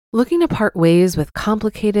Looking to part ways with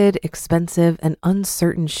complicated, expensive, and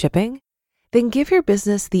uncertain shipping? Then give your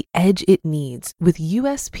business the edge it needs with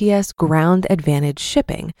USPS Ground Advantage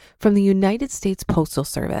shipping from the United States Postal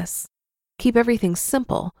Service. Keep everything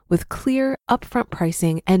simple with clear, upfront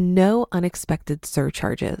pricing and no unexpected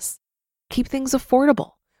surcharges. Keep things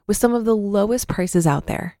affordable with some of the lowest prices out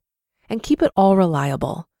there. And keep it all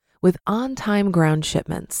reliable with on-time ground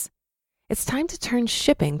shipments. It's time to turn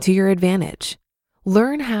shipping to your advantage.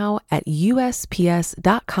 Learn how at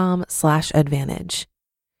USPS.com/advantage.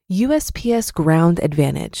 USPS Ground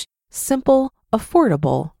Advantage. Simple,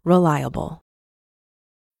 affordable, reliable.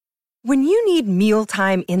 When you need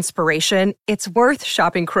mealtime inspiration, it's worth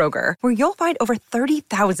shopping Kroger, where you'll find over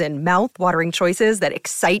 30,000 mouth-watering choices that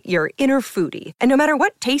excite your inner foodie. And no matter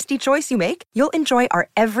what tasty choice you make, you'll enjoy our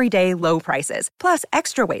everyday low prices, plus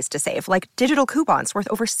extra ways to save, like digital coupons worth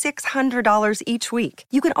over $600 each week.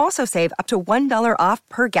 You can also save up to $1 off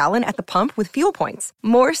per gallon at the pump with fuel points.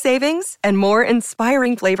 More savings and more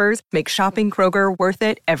inspiring flavors make shopping Kroger worth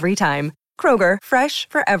it every time. Kroger, fresh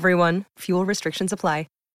for everyone. Fuel restrictions apply.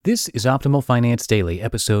 This is Optimal Finance Daily,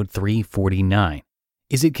 episode 349.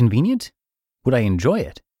 Is it convenient? Would I enjoy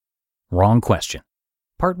it? Wrong question.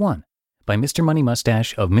 Part 1, by Mr. Money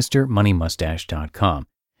Mustache of MrMoneyMustache.com.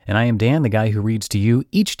 And I am Dan, the guy who reads to you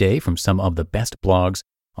each day from some of the best blogs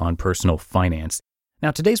on personal finance. Now,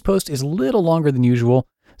 today's post is a little longer than usual,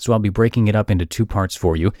 so I'll be breaking it up into 2 parts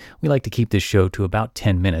for you. We like to keep this show to about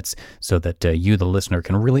 10 minutes so that you, the listener,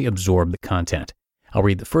 can really absorb the content. I'll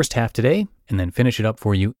read the first half today and then finish it up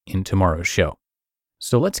for you in tomorrow's show.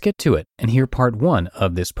 So let's get to it and hear part 1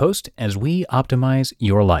 of this post as we optimize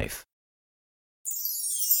your life.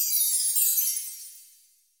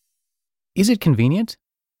 Is it convenient?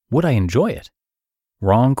 Would I enjoy it?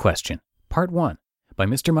 Wrong question. Part 1, by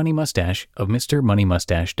Mr. Money Mustache of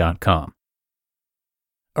MrMoneyMustache.com.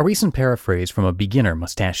 A recent paraphrase from a beginner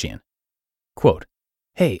mustachian. Quote,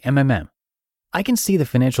 "Hey, MMM. I can see the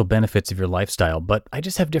financial benefits of your lifestyle, but I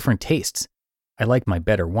just have different tastes. I like my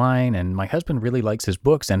better wine, and my husband really likes his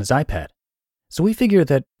books and his iPad. So we figure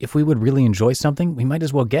that if we would really enjoy something, we might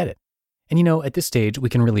as well get it. And at this stage, we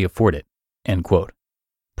can really afford it." End quote.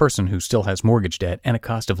 Person who still has mortgage debt and a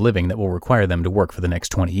cost of living that will require them to work for the next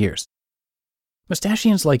 20 years.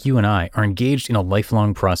 Mustachians like you and I are engaged in a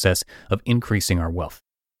lifelong process of increasing our wealth.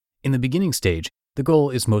 In the beginning stage, the goal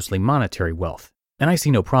is mostly monetary wealth, and I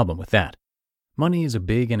see no problem with that. Money is a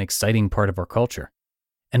big and exciting part of our culture.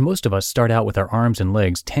 And most of us start out with our arms and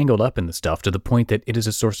legs tangled up in the stuff to the point that it is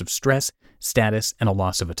a source of stress, status, and a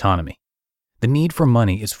loss of autonomy. The need for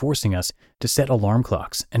money is forcing us to set alarm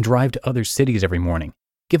clocks and drive to other cities every morning,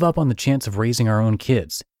 give up on the chance of raising our own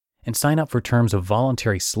kids, and sign up for terms of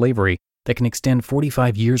voluntary slavery that can extend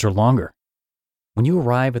 45 years or longer. When you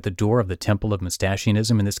arrive at the door of the temple of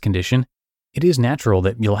mustachianism in this condition, it is natural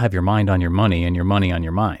that you'll have your mind on your money and your money on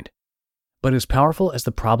your mind. But as powerful as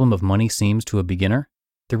the problem of money seems to a beginner,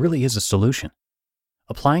 there really is a solution.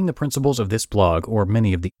 Applying the principles of this blog or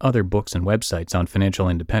many of the other books and websites on financial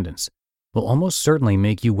independence will almost certainly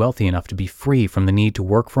make you wealthy enough to be free from the need to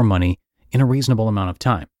work for money in a reasonable amount of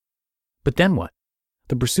time. But then what?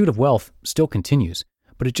 The pursuit of wealth still continues,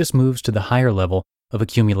 but it just moves to the higher level of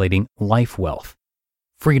accumulating life wealth.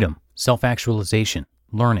 Freedom, self-actualization,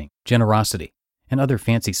 learning, generosity, and other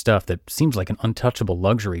fancy stuff that seems like an untouchable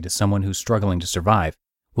luxury to someone who's struggling to survive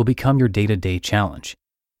will become your day-to-day challenge.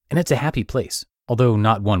 And it's a happy place, although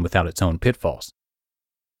not one without its own pitfalls.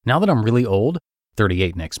 Now that I'm really old,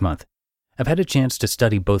 38 next month, I've had a chance to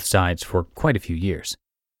study both sides for quite a few years.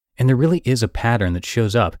 And there really is a pattern that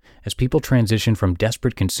shows up as people transition from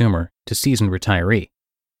desperate consumer to seasoned retiree.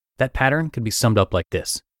 That pattern could be summed up like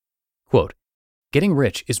this. Quote, "Getting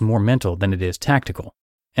rich is more mental than it is tactical."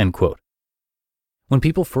 End quote. When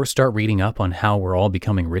people first start reading up on how we're all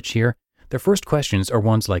becoming rich here, their first questions are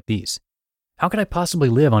ones like these. How can I possibly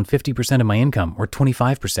live on 50% of my income or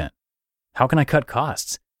 25%? How can I cut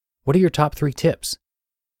costs? What are your top 3 tips?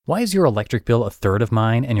 Why is your electric bill 1/3 of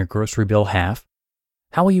mine and your grocery bill half?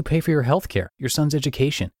 How will you pay for your health care, your son's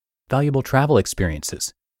education, valuable travel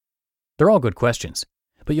experiences? They're all good questions,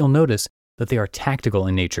 but you'll notice that they are tactical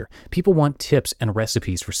in nature. People want tips and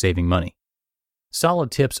recipes for saving money.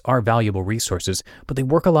 Solid tips are valuable resources, but they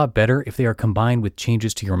work a lot better if they are combined with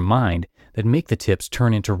changes to your mind that make the tips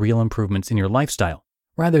turn into real improvements in your lifestyle,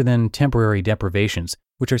 rather than temporary deprivations,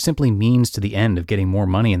 which are simply means to the end of getting more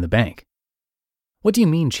money in the bank. What do you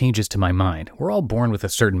mean changes to my mind? We're all born with a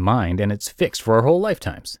certain mind and it's fixed for our whole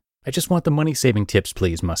lifetimes. I just want the money-saving tips,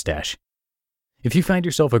 please, mustache. If you find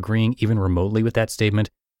yourself agreeing even remotely with that statement,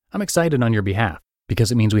 I'm excited on your behalf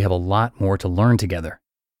because it means we have a lot more to learn together.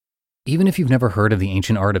 Even if you've never heard of the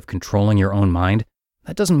ancient art of controlling your own mind,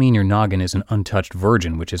 that doesn't mean your noggin is an untouched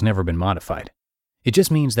virgin which has never been modified. It just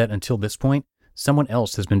means that until this point, someone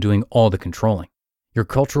else has been doing all the controlling. Your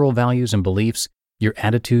cultural values and beliefs, your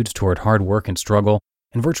attitudes toward hard work and struggle,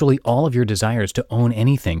 and virtually all of your desires to own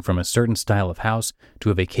anything from a certain style of house to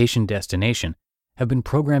a vacation destination have been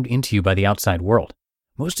programmed into you by the outside world.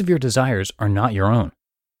 Most of your desires are not your own.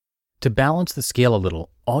 To balance the scale a little,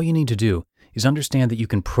 all you need to do is understand that you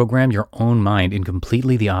can program your own mind in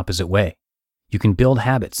completely the opposite way. You can build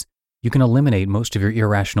habits, you can eliminate most of your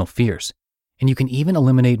irrational fears, and you can even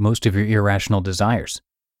eliminate most of your irrational desires.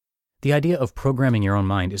 The idea of programming your own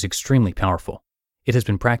mind is extremely powerful. It has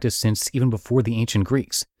been practiced since even before the ancient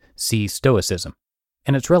Greeks, see Stoicism,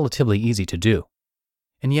 and it's relatively easy to do.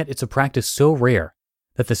 And yet it's a practice so rare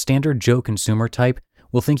that the standard Joe consumer type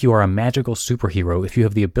will think you are a magical superhero if you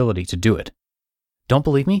have the ability to do it. Don't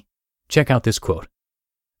believe me? Check out this quote.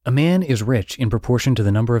 "A man is rich in proportion to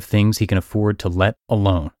the number of things he can afford to let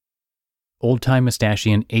alone." Old-time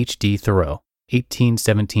mustachian H.D. Thoreau,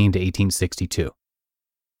 1817 to 1862.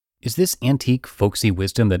 Is this antique, folksy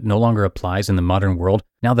wisdom that no longer applies in the modern world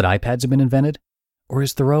now that iPads have been invented? Or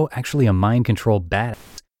is Thoreau actually a mind-control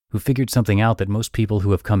badass who figured something out that most people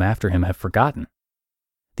who have come after him have forgotten?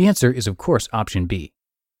 The answer is, of course, option B.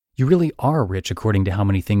 You really are rich according to how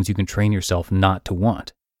many things you can train yourself not to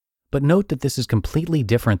want. But note that this is completely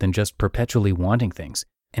different than just perpetually wanting things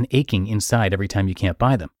and aching inside every time you can't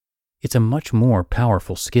buy them. It's a much more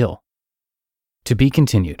powerful skill. To be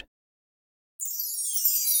continued.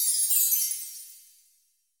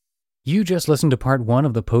 You just listened to part 1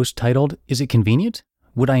 of the post titled, "Is it convenient?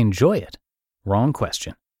 Would I enjoy it? Wrong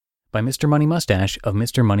question," by Mr. Money Mustache of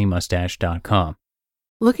MrMoneyMustache.com.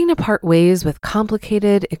 Looking to part ways with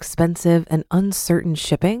complicated, expensive, and uncertain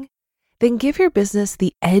shipping? Then give your business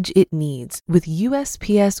the edge it needs with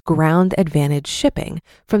USPS Ground Advantage shipping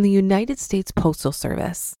from the United States Postal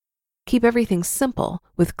Service. Keep everything simple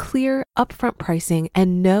with clear, upfront pricing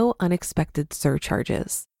and no unexpected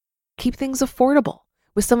surcharges. Keep things affordable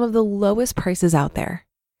with some of the lowest prices out there.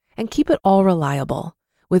 And keep it all reliable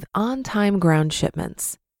with on-time ground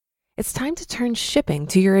shipments. It's time to turn shipping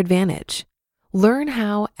to your advantage. Learn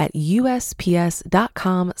how at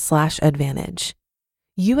USPS.com/advantage.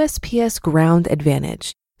 USPS Ground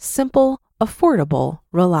Advantage. Simple, affordable,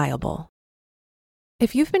 reliable.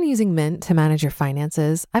 If you've been using Mint to manage your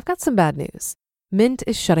finances, I've got some bad news. Mint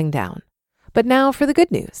is shutting down. But now for the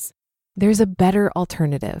good news. There's a better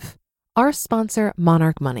alternative. Our sponsor,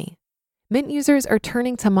 Monarch Money. Mint users are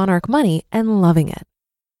turning to Monarch Money and loving it.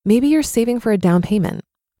 Maybe you're saving for a down payment,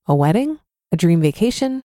 a wedding, a dream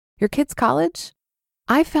vacation, your kids' college.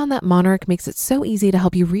 I've found that Monarch makes it so easy to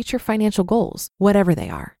help you reach your financial goals, whatever they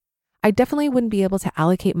are. I definitely wouldn't be able to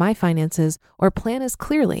allocate my finances or plan as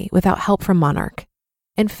clearly without help from Monarch.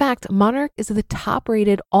 In fact, Monarch is the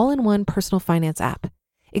top-rated all-in-one personal finance app.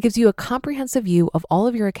 It gives you a comprehensive view of all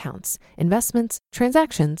of your accounts, investments,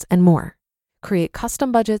 transactions, and more. Create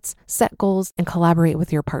custom budgets, set goals, and collaborate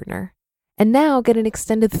with your partner. And now get an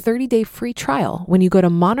extended 30-day free trial when you go to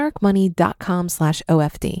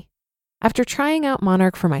monarchmoney.com/OFD. After trying out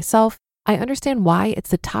Monarch for myself, I understand why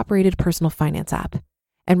it's the top-rated personal finance app.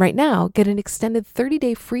 And right now, get an extended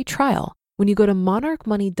 30-day free trial when you go to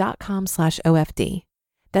monarchmoney.com/OFD.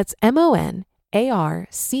 That's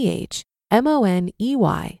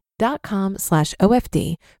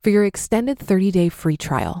monarchmoney.com/OFD for your extended 30-day free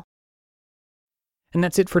trial. And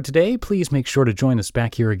that's it for today. Please make sure to join us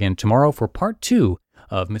back here again tomorrow for part 2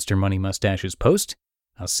 of Mr. Money Mustache's post.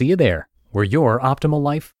 I'll see you there, where your optimal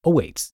life awaits.